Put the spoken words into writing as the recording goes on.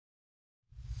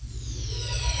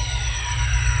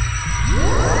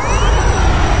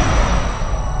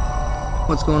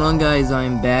What's going on, guys?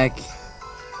 I'm back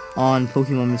on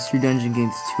Pokemon Mystery Dungeon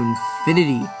Games to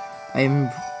Infinity.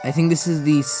 I think this is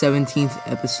the 17th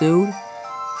episode.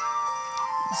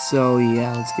 So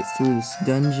yeah, let's get through this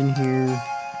dungeon here.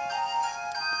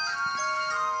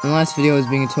 In the last video I was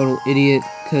being a total idiot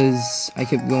because I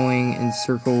kept going in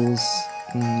circles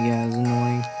and yeah, it was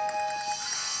annoying.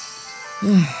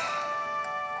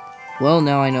 Well,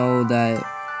 now I know that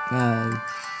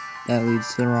that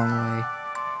leads to the wrong way.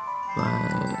 But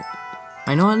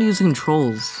I know how to use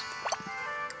controls.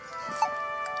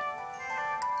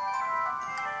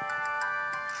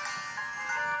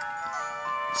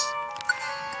 It's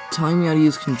telling me how to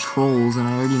use controls, and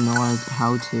I already know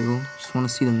how to. Just want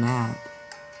to see the map.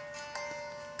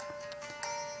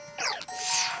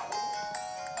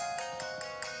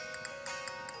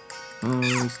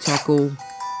 Let's tackle.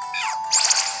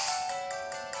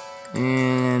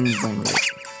 And finally.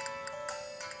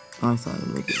 I thought I'd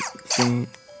make it faint.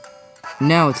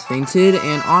 Now it's fainted,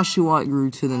 and Oshawott grew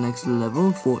to the next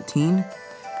level, 14.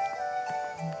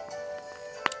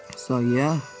 So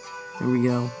yeah, here we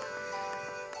go.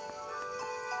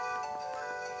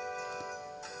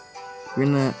 We're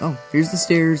gonna, oh, here's the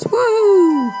stairs.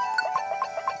 Woo!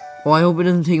 Well, I hope it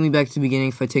doesn't take me back to the beginning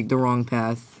if I take the wrong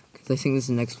path, because I think this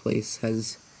next place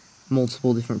has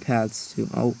multiple different paths too.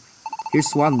 Oh, here's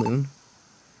Swadloon.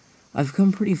 I've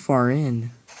come pretty far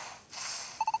in.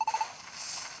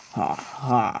 Ha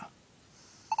ha.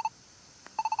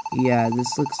 Yeah,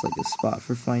 this looks like a spot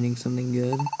for finding something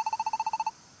good.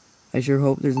 I sure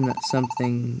hope there's not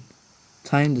something.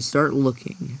 Time to start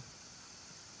looking.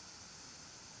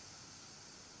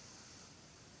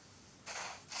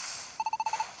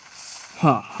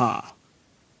 Ha ha.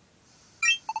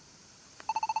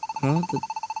 Well, the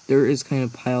dirt is kind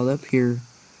of piled up here.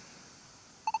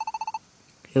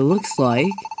 It looks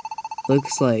like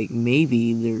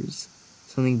maybe there's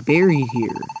something buried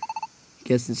here.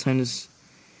 Guess it's time to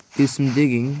do some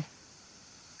digging.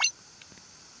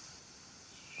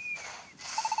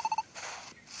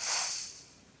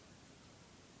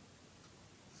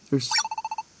 They're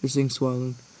saying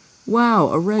Swadloon. Wow,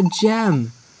 a red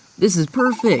gem! This is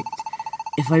perfect!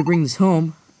 If I bring this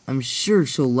home, I'm sure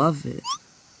she'll love it.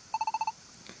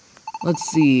 Let's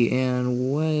see,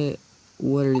 and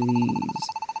what are these?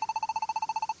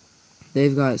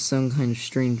 They've got some kind of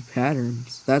strange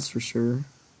patterns, that's for sure.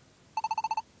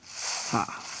 Ha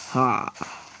ha.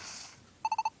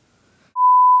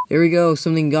 There we go,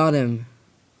 something got him.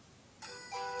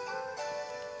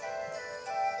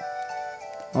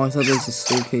 Oh, I thought there was a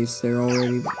staircase there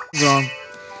already, but wrong.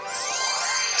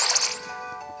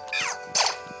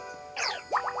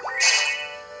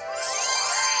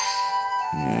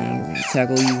 And we're gonna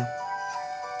tackle you.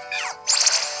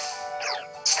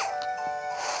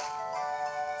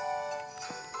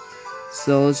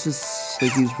 So let's just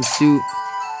use pursuit.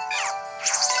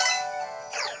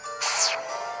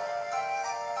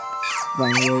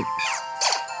 Violent.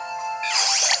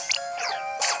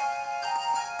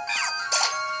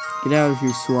 Get out of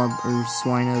here,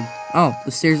 swine. Oh,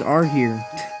 the stairs are here.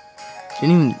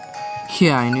 Didn't even.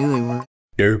 Yeah, I knew they were.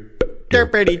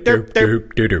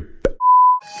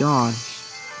 Gosh.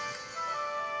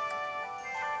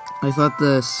 I thought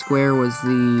the square was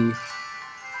the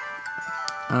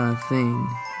thing.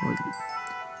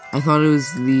 I thought it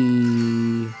was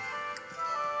the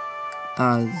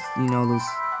you know, those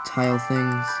tile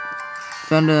things.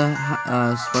 Found a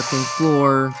sparkling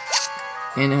floor,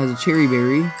 and it has a cherry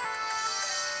berry.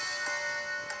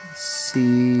 Let's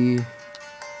see.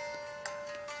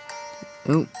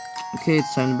 Oh, okay,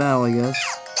 it's time to battle, I guess.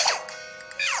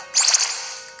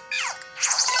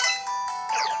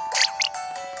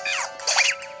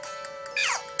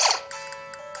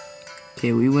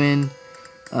 Okay, we win.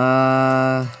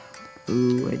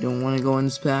 Ooh, I don't want to go on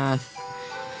this path.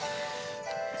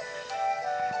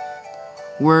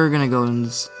 We're gonna go to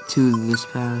this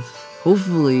path.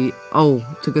 Hopefully, oh,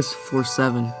 it took us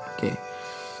 4-7. Okay,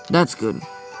 that's good.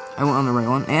 I went on the right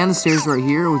one. And the stairs right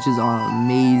here, which is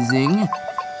amazing.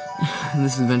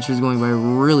 This adventure is going by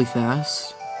really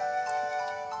fast.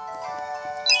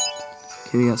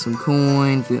 Okay, we got some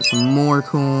coins. We got some more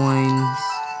coins.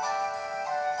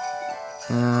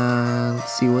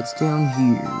 Let's see what's down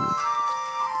here.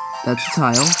 That's a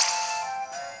tile.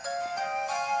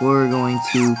 We're going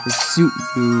to pursue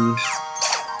you.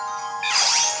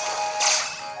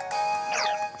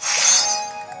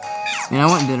 Man, I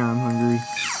want dinner, I'm hungry.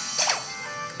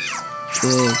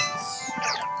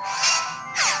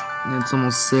 It's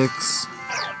almost 6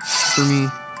 for me.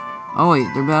 Oh wait,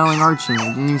 they're battling Archon. I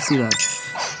didn't even see that.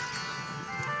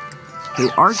 Hey,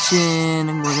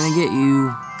 Archon, we're gonna get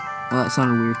you. Oh, that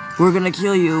sounded weird. We're gonna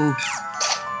kill you.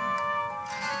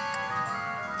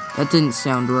 That didn't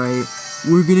sound right.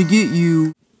 We're gonna get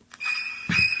you.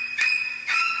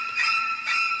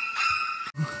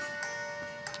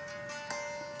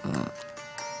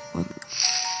 What?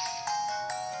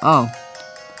 Oh,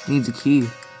 needs a key.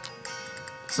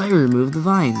 So I removed the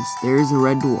vines. There's a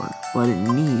red door, but it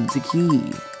needs a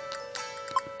key.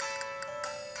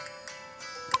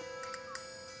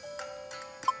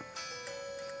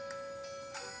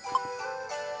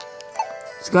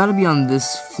 It's gotta be on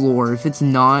this floor. If it's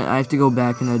not, I have to go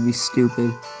back and that'd be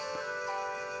stupid.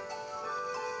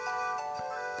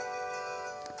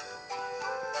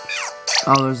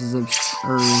 Oh, there's a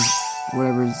or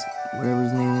whatever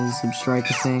his name is, substrike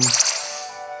thing.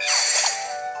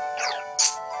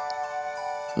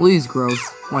 We'll use growth.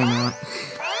 Why not?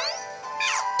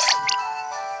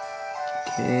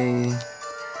 Okay.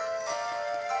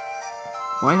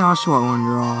 Why did Oshawott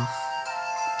wander off?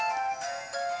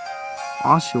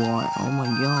 Oshawott, oh my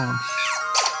gosh.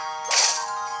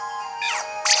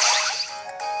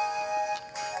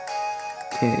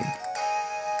 Okay.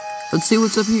 Let's see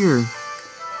what's up here.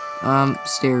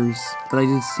 Stairs. But I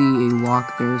did see a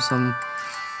lock there, so I'm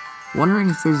wondering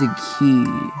if there's a key.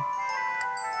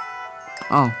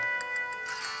 Oh.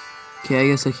 Okay, I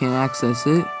guess I can't access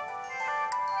it.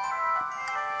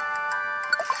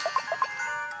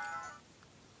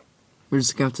 We're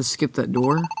just gonna have to skip that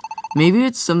door. Maybe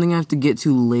it's something I have to get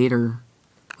to later.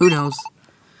 Who knows?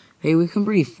 Hey, we've come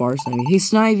pretty far, Snivy. Hey,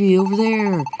 Snivy, over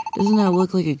there! Doesn't that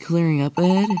look like a clearing up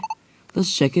ahead?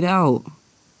 Let's check it out.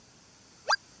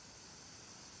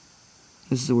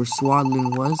 This is where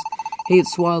Swadloon was. Hey,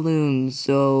 it's Swadloon,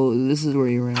 so this is where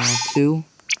he ran off to.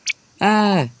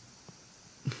 Ah!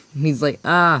 He's like,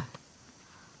 ah!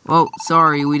 Oh,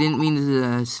 sorry, we didn't mean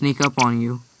to sneak up on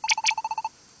you.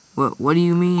 What do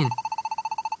you mean?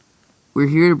 We're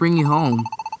here to bring you home.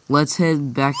 Let's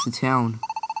head back to town.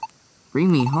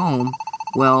 Bring me home?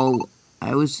 Well,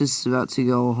 I was just about to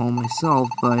go home myself,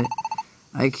 but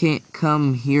I can't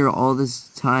come here all this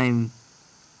time,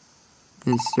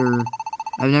 mister.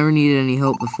 I've never needed any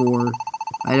help before.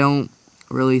 I don't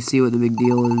really see what the big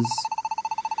deal is.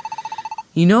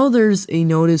 You know there's a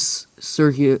notice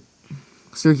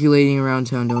circulating around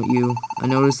town, don't you? A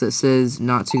notice that says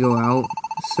not to go out.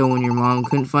 So when your mom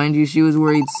couldn't find you, she was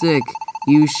worried sick.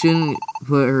 You shouldn't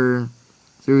put her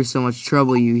through so much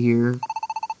trouble, you hear?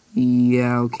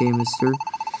 Yeah, okay, mister.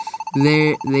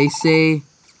 They say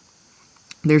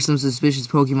there's some suspicious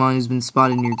Pokemon who's been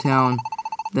spotted in your town.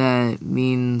 That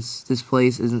means this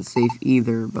place isn't safe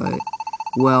either, but,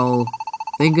 well,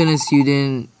 thank goodness you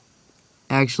didn't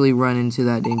actually run into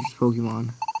that dangerous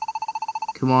Pokemon.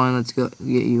 Come on, let's go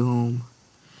get you home.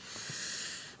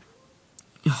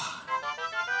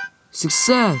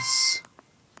 Success!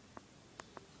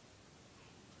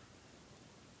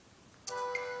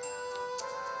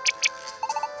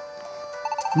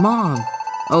 Mom!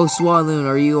 Oh, Swadloon,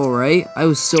 are you alright? I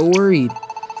was so worried.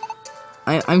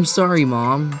 I'm sorry,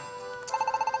 Mom.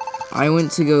 I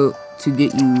went to go to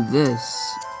get you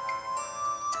this.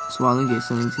 Swadloon gave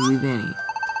something to leave Annie.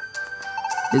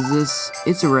 Is this...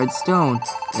 It's a red stone.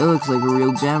 It looks like a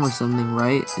real gem or something,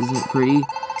 right? Isn't it pretty?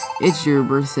 It's your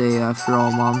birthday after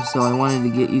all, Mom, so I wanted to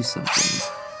get you something.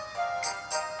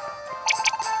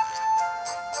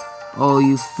 Oh,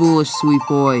 you foolish sweet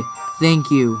boy.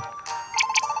 Thank you.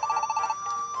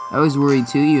 I was worried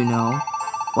too, you know.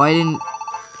 Why'd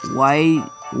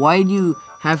you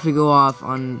have to go off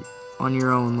on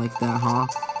your own like that, huh?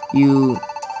 You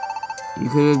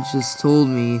could have just told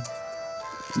me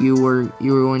you were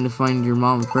going to find your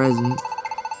mom a present.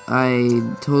 I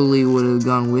totally would have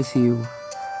gone with you.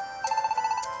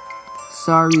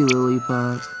 Sorry,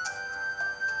 Lillipup.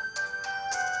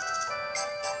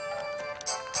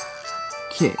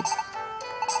 Okay.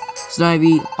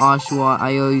 Snivy, Oshawott,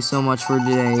 I owe you so much for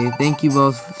today. Thank you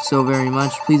both so very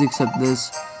much. Please accept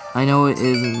this. I know it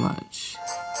isn't much.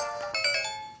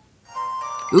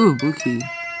 Ooh, blue key.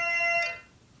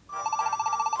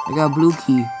 I got a blue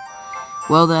key.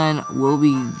 Well then, we'll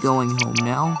be going home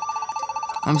now.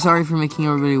 I'm sorry for making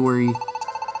everybody worry.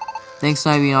 Thanks,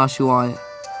 Snivy and Oshawott.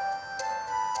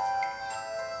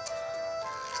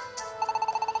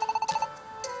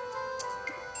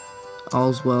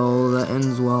 All's well, that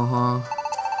ends well, huh?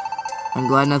 I'm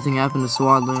glad nothing happened to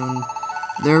Swadloon.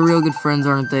 They're real good friends,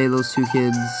 aren't they, those two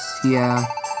kids? Yeah.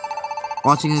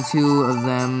 Watching the two of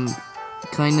them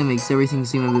kinda makes everything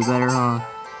seem a bit better, huh?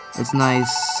 It's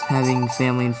nice having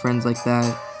family and friends like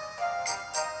that.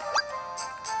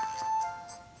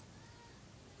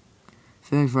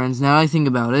 Family and friends. Now I think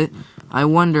about it, I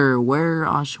wonder where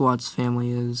Oshawott's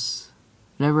family is.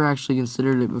 never actually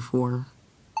considered it before.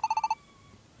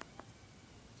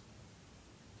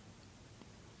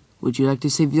 Would you like to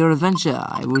save your adventure?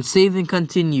 I will save and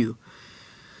continue.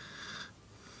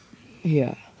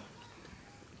 Yeah.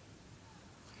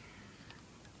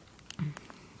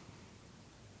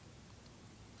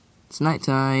 It's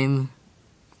nighttime.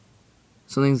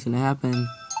 Something's gonna happen.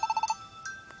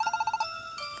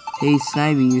 Hey,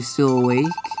 Snivy, you still awake?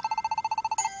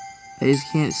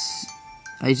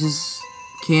 I just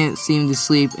can't seem to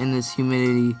sleep in this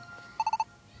humidity.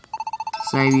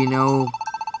 Snivy, you know,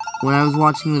 when I was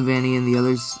watching the Vanny and the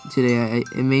others today,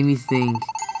 it made me think.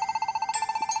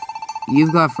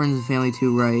 You've got friends and family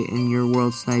too, right? In your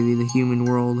world, Snivy, the human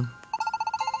world.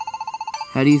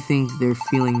 How do you think they're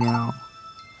feeling now?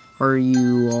 Are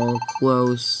you all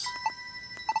close?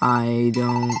 I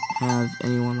don't have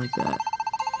anyone like that.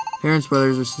 Parents,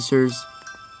 brothers, or sisters.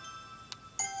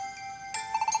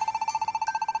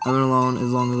 I've been alone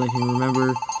as long as I can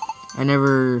remember. I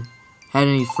never had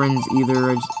any friends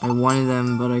either. I wanted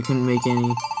them, but I couldn't make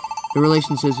any. The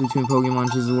relationships between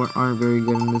Pokemon just aren't very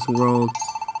good in this world.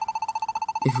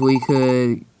 If we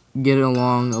could get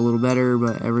along a little better,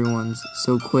 but everyone's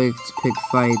so quick to pick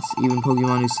fights. Even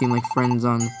Pokemon who seem like friends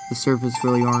on the surface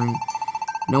really aren't.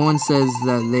 No one says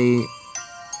that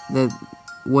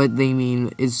what they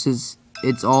mean.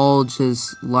 It's all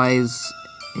just lies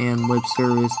and lip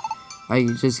service. I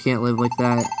just can't live like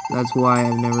that. That's why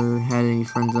I've never had any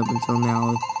friends up until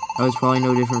now. I was probably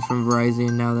no different from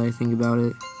Verizon now that I think about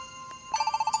it.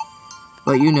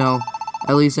 But you know,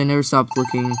 at least I never stopped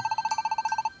looking.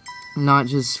 Not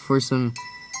just for some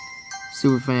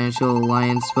super financial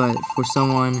alliance, but for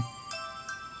someone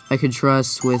I could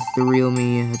trust with the real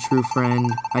me, a true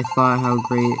friend. I thought how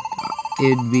great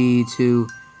it'd be to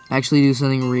actually do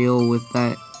something real with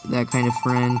that kind of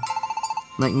friend.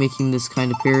 Like making this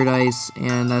kind of paradise,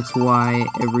 and that's why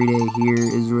every day here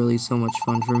is really so much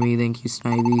fun for me. Thank you,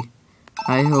 Snivy.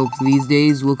 I hope these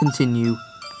days will continue.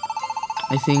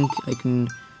 I think I can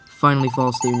finally fall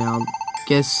asleep now.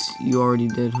 Guess you already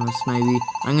did, huh, Snivy?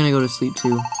 I'm gonna go to sleep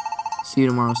too. See you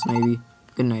tomorrow, Snivy.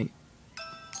 Good night.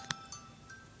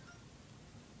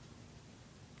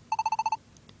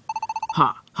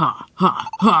 Ha, ha, ha,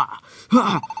 ha,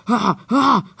 ha, ha,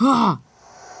 ha, ha.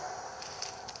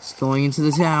 He's going into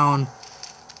the town.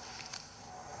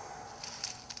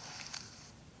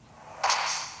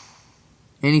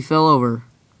 And he fell over.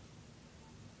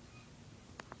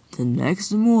 The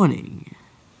next morning.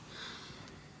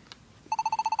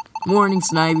 Morning,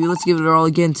 Snivy. Let's give it our all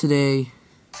again today.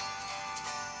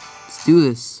 Let's do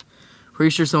this.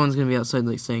 Pretty sure someone's gonna be outside,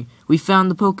 like, saying, "We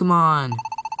found the Pokemon!"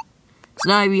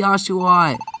 Snivy,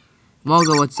 Oshawott.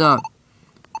 Mulga, what's up?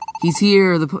 He's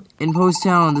here, in Post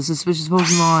Town, the suspicious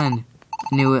Pokemon.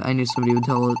 I knew it. I knew somebody would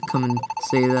come and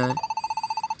say that.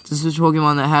 The suspicious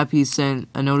Pokemon that Happy sent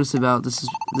a notice about, the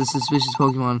suspicious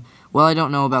Pokemon. Well, I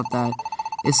don't know about that.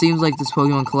 It seems like this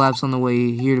Pokemon collapsed on the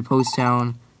way here to Post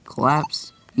Town.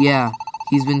 Collapse? Yeah,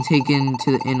 he's been taken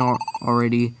to the inn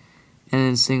already, and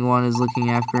then Singwan is looking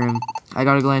after him. I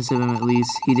got a glance at him at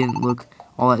least. He didn't look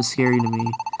all that scary to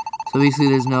me. So basically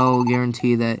there's no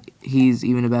guarantee that he's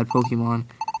even a bad Pokemon.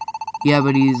 Yeah,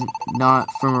 but he's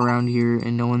not from around here,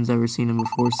 and no one's ever seen him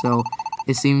before, so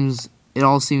it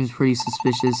all seems pretty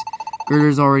suspicious.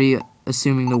 Girder's already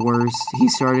assuming the worst. He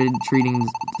started treating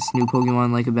this new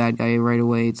Pokemon like a bad guy right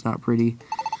away. It's not pretty.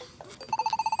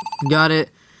 Got it.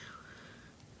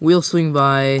 We'll swing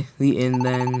by the inn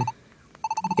then.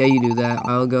 Yeah, you do that.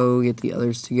 I'll go get the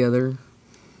others together.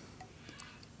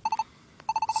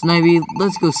 Snivy,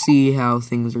 let's go see how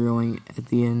things are going at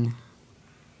the inn.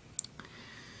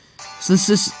 So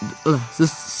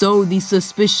the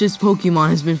suspicious Pokemon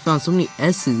has been found. So many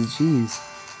S's, jeez.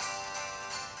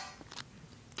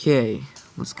 Okay,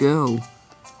 let's go.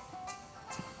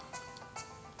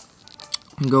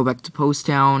 And go back to Post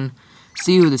Town.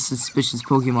 See who the suspicious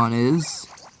Pokemon is.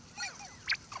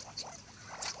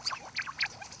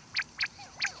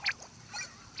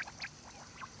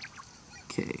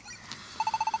 Okay.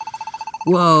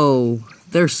 Whoa,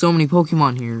 there's so many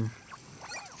Pokemon here.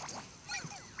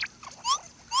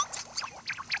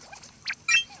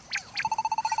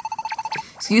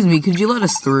 Excuse me, could you let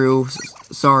us through?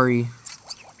 Sorry.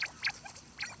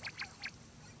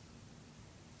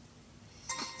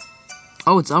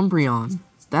 Oh, it's Umbreon.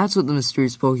 That's what the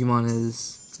mysterious Pokemon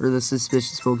is. Or the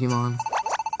suspicious Pokemon.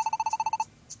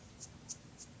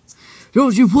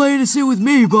 Don't you play innocent with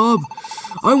me, Bob?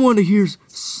 I want to hear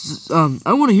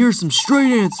some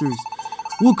straight answers.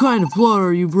 What kind of plot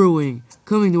are you brewing?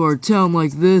 Coming to our town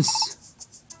like this?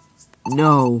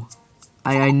 No.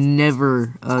 I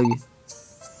never,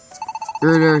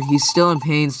 Girder, he's still in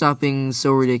pain. Stop being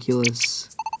so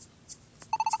ridiculous.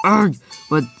 Arg!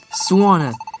 But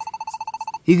Swana,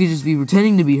 he could just be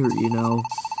pretending to be hurt, you know.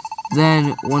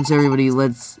 Then, once everybody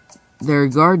lets their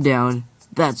guard down,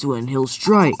 that's when he'll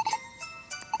strike.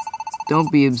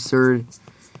 Don't be absurd.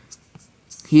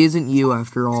 He isn't you,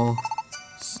 after all.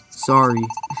 Sorry.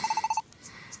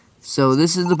 So,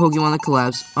 this is the Pokemon that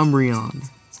collapsed, Umbreon.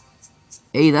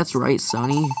 Hey, that's right,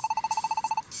 Sonny.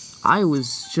 I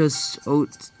was just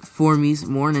out for me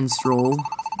morning stroll.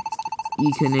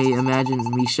 You can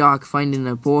imagine me shock finding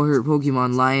a poor hurt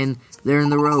Pokemon lying there in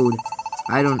the road.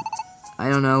 I don't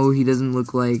know, he doesn't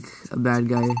look like a bad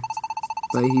guy,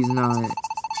 but he's not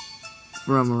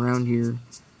from around here,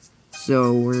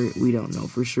 so we don't know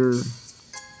for sure.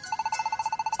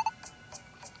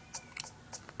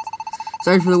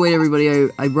 Sorry for the wait, everybody.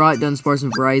 I brought Dunsparce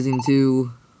and Verizon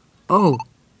too. Oh,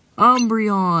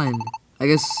 Umbreon. I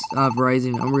guess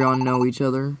Verizon and Umbreon know each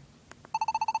other.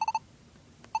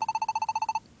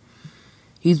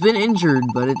 He's been injured,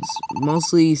 but it's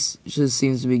mostly just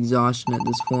seems to be exhaustion at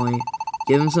this point.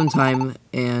 Give him some time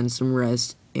and some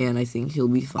rest, and I think he'll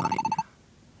be fine.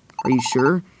 Are you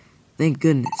sure? Thank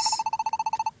goodness.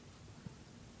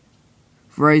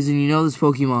 Verizon, you know this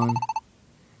Pokemon.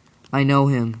 I know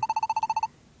him.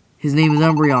 His name is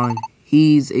Umbreon.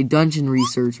 He's a dungeon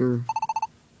researcher.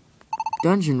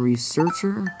 Dungeon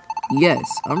researcher?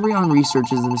 Yes, Umbreon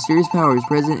researches the mysterious powers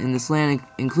present in this land,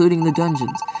 including the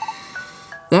dungeons.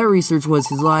 That research was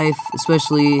his life,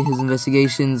 especially his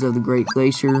investigations of the Great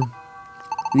Glacier.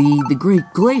 The Great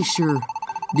Glacier!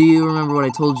 Do you remember what I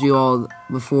told you all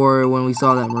before when we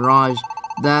saw that mirage?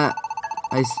 That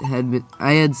I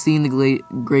had seen the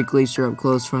Great Glacier up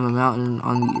close from a mountain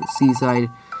on the seaside.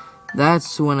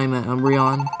 That's when I met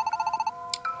Umbreon.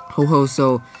 Ho ho,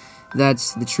 so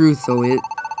that's the truth, though.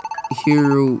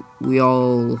 Here we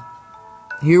all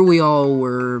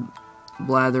were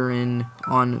blathering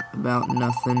on about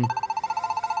nothing.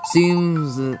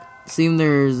 Seems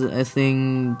there's a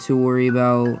thing to worry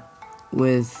about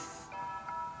with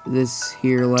this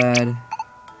here lad.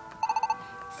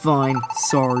 Fine,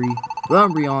 sorry. But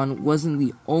Umbreon wasn't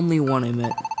the only one I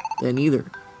met then either.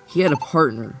 He had a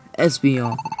partner,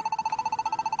 Espeon.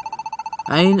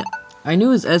 I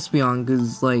knew his Espeon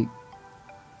because, like,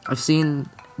 I've seen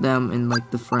them in, like,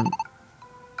 the front,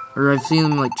 or I've seen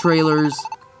them in, like, trailers.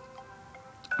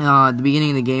 At the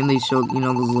beginning of the game, they showed, you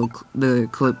know, the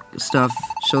clip stuff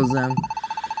shows them.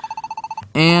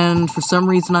 And for some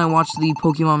reason, I watched the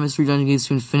Pokemon Mystery Dungeon Gates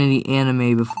to Infinity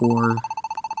anime before.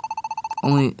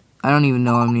 I don't even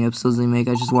know how many episodes they make.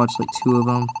 I just watched, like, 2 of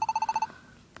them.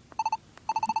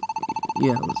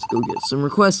 Yeah, let's go get some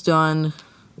requests done.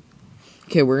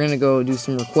 Okay, we're gonna go do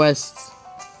some requests.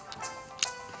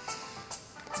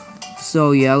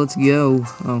 So, yeah, let's go.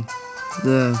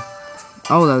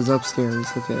 Oh, that was upstairs.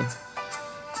 Okay.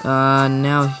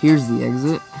 Now here's the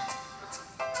exit.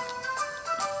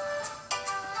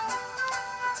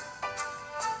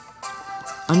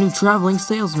 A new traveling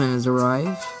salesman has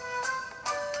arrived.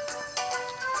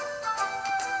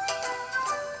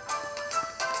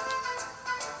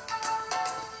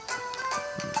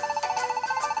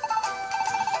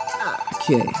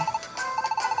 Okay.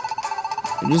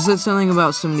 I just said something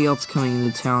about somebody else coming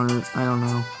into town, or I don't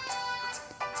know.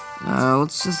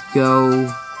 Let's just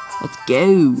go. Let's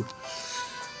go.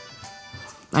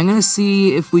 I'm gonna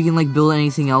see if we can, like, build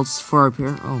anything else for our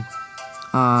pair. Oh.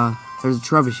 There's a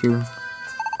Trubbish here.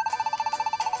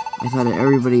 I thought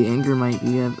everybody anger might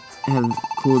be have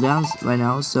cooled down by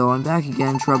now, so I'm back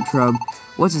again, Trub.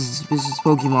 What's a suspicious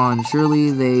Pokemon?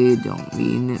 Surely they don't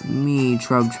mean me,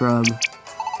 Trub.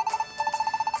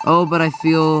 Oh, but I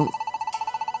feel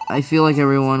like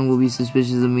everyone will be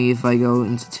suspicious of me if I go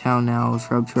into town now,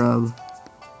 Trub.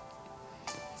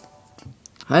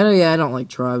 I don't like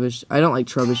Trubbish. I don't like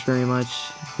Trubbish very much.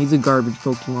 He's a garbage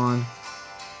Pokemon.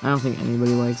 I don't think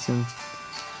anybody likes him.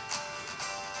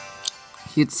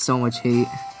 He gets so much hate.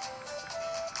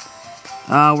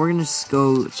 We're gonna just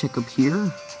go check up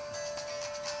here.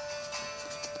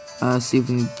 See if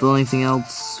we can build anything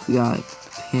else. We got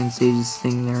Pansage's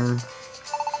thing there.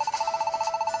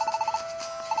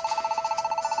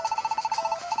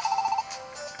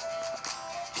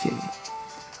 Okay.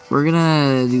 We're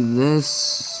gonna do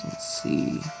this. Let's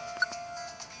see.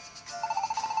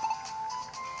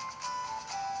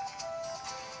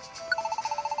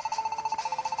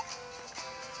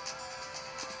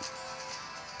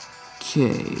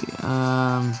 Okay,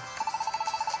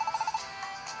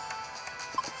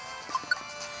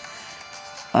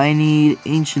 I need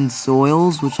ancient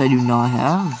soils, which I do not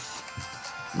have.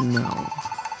 No.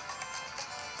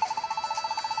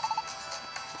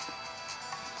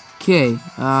 Okay,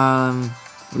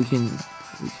 we can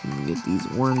get these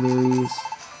orange berries.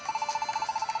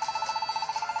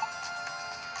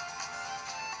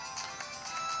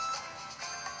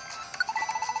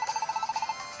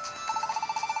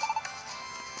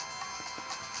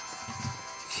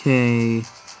 Okay.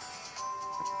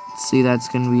 Let's see, that's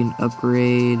gonna be an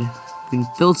upgrade. We can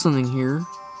build something here.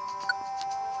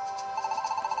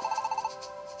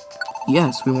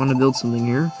 Yes, we want to build something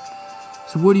here.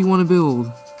 So what do you want to build?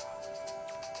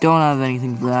 Don't have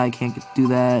anything for that. I can't do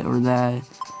that or that.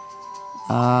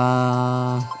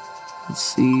 Let's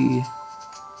see.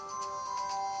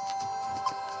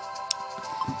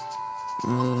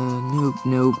 Nope.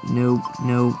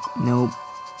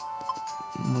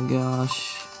 Oh my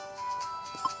gosh.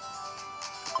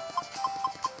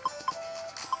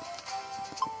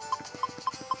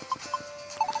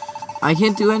 I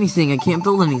can't do anything. I can't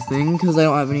build anything because I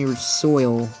don't have any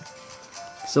soil.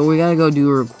 So we gotta go do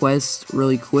a request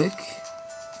really quick.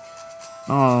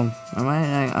 I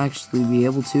might actually be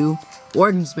able to. Or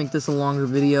I can just make this a longer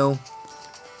video.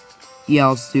 Yeah,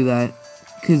 I'll just do that.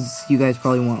 Because you guys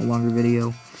probably want a longer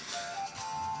video.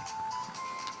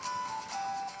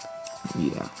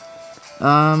 Yeah.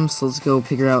 So let's go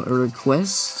figure out a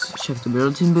request. Check the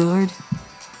bulletin board.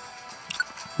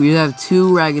 We have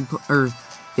two ragged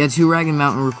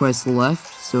mountain requests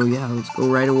left. So yeah, let's go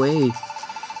right away.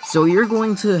 So you're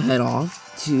going to head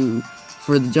off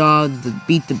for the job to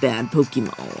beat the bad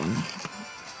Pokemon.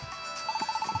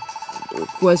 The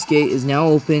request gate is now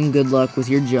open. Good luck with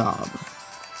your job.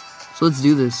 So let's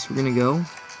do this. We're gonna go. Do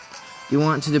you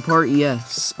want to depart?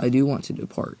 Yes, I do want to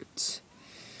depart.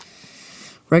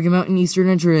 Ragged Mountain Eastern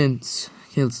Entrance.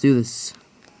 Okay, let's do this.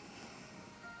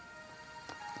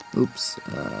 Oops.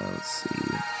 Let's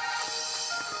see.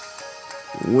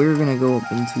 We're gonna go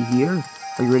up into here.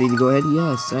 Are you ready to go ahead?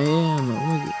 Yes, I am. Oh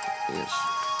my gosh.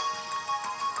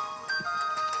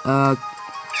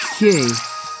 Okay.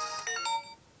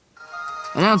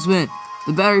 Announcement.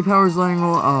 The battery power is letting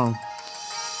roll.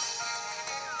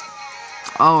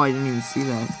 Oh, I didn't even see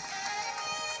that.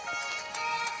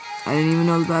 I didn't even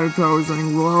know the battery power was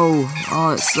running low. Oh,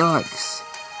 that sucks.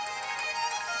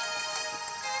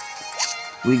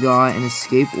 We got an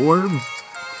escape orb.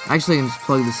 Actually, I can just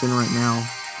plug this in right now.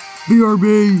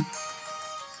 BRB!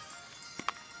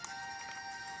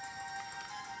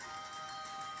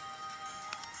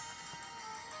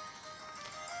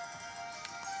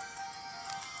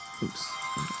 Oops.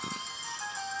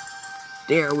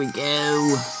 There we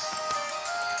go.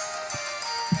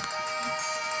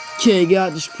 Okay,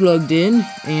 got this plugged in,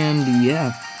 and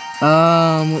yeah.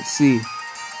 Let's see.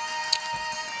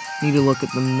 Need to look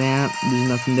at the map. There's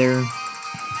nothing there.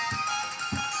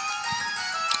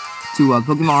 To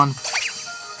Pokemon.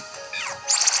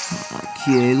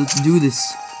 Okay, let's do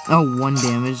this. Oh, 1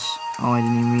 damage. Oh, I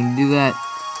didn't even mean to do that.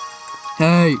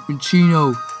 Hey,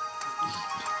 Chino.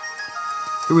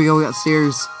 Here we go, we got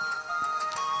stairs.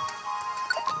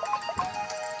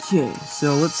 Okay,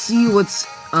 so let's see what's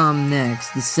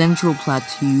next. The Central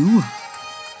Plateau.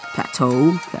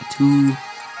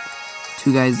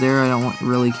 Two guys there. I don't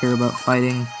really care about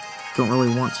fighting. Don't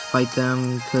really want to fight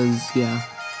them because, yeah.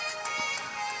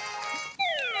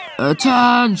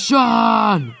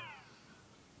 Attention!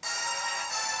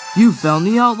 You found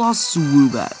the outlaw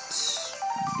Swoobat.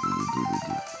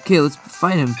 Okay, let's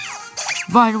fight him.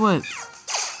 Vine Whip.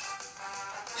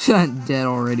 Dead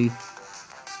already.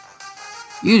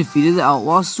 You defeated the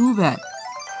outlaw Swoobat.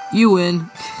 You win.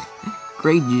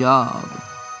 Great job.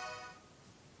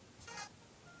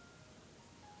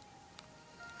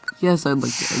 Yes, I'd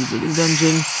like to exit the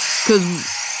dungeon. Cause,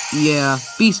 yeah,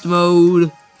 beast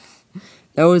mode.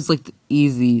 That was like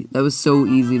easy. That was so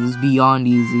easy. It was beyond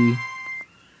easy.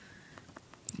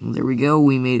 There we go.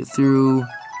 We made it through.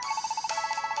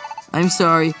 I'm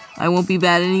sorry. I won't be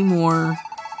bad anymore.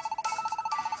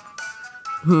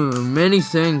 Many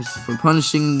thanks for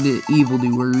punishing the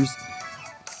evildoers.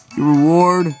 Your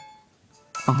reward,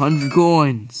 100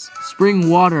 coins. Spring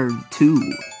water,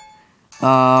 2.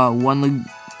 1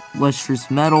 lustrous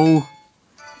metal,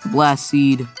 blast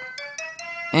seed,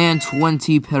 and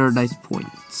 20 paradise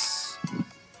points.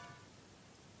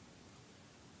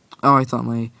 Oh, I thought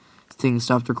my thing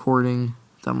stopped recording.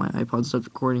 I thought my iPod stopped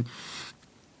recording.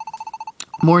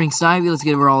 Morning Snivy, let's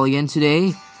get it all again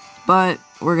today. But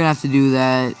we're gonna have to do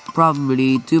that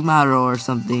probably tomorrow or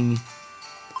something.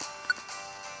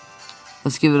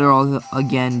 Let's give it all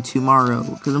again tomorrow.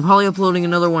 Because I'm probably uploading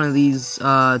another one of these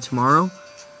tomorrow.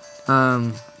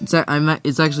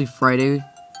 It's actually Friday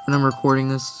when I'm recording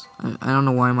this. I don't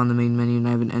know why I'm on the main menu and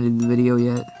I haven't ended the video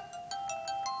yet.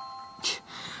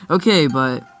 Okay,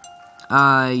 but,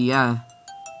 yeah.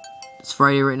 It's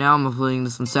Friday right now. I'm uploading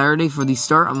this on Saturday for the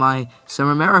start of my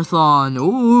summer marathon.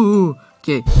 Ooh.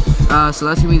 Okay, so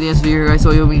that's gonna be the end of the video, guys.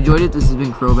 So I hope you enjoyed it. This has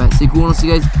been Crowbat. Stay cool, and I'll see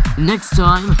you guys next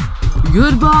time.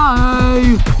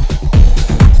 Goodbye.